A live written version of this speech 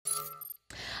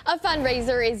A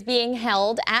fundraiser is being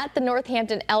held at the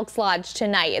Northampton Elks Lodge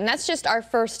tonight, and that's just our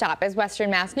first stop as Western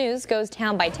Mass News goes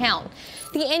town by town.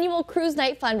 The annual Cruise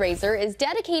Night fundraiser is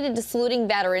dedicated to saluting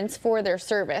veterans for their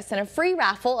service, and a free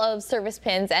raffle of service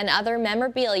pins and other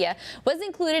memorabilia was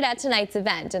included at tonight's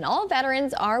event, and all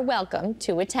veterans are welcome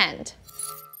to attend.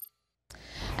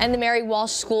 And the Mary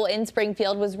Walsh School in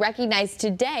Springfield was recognized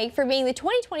today for being the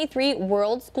 2023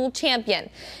 World School Champion.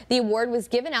 The award was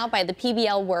given out by the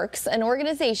PBL Works, an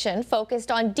organization focused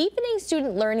on deepening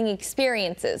student learning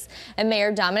experiences. And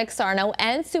Mayor Dominic Sarno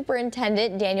and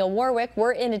Superintendent Daniel Warwick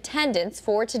were in attendance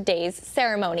for today's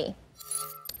ceremony.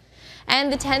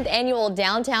 And the 10th annual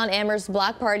Downtown Amherst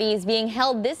Block Party is being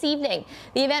held this evening.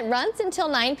 The event runs until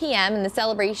 9 p.m. and the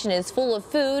celebration is full of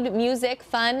food, music,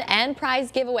 fun, and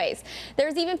prize giveaways.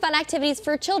 There's even fun activities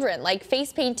for children like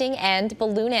face painting and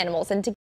balloon animals. And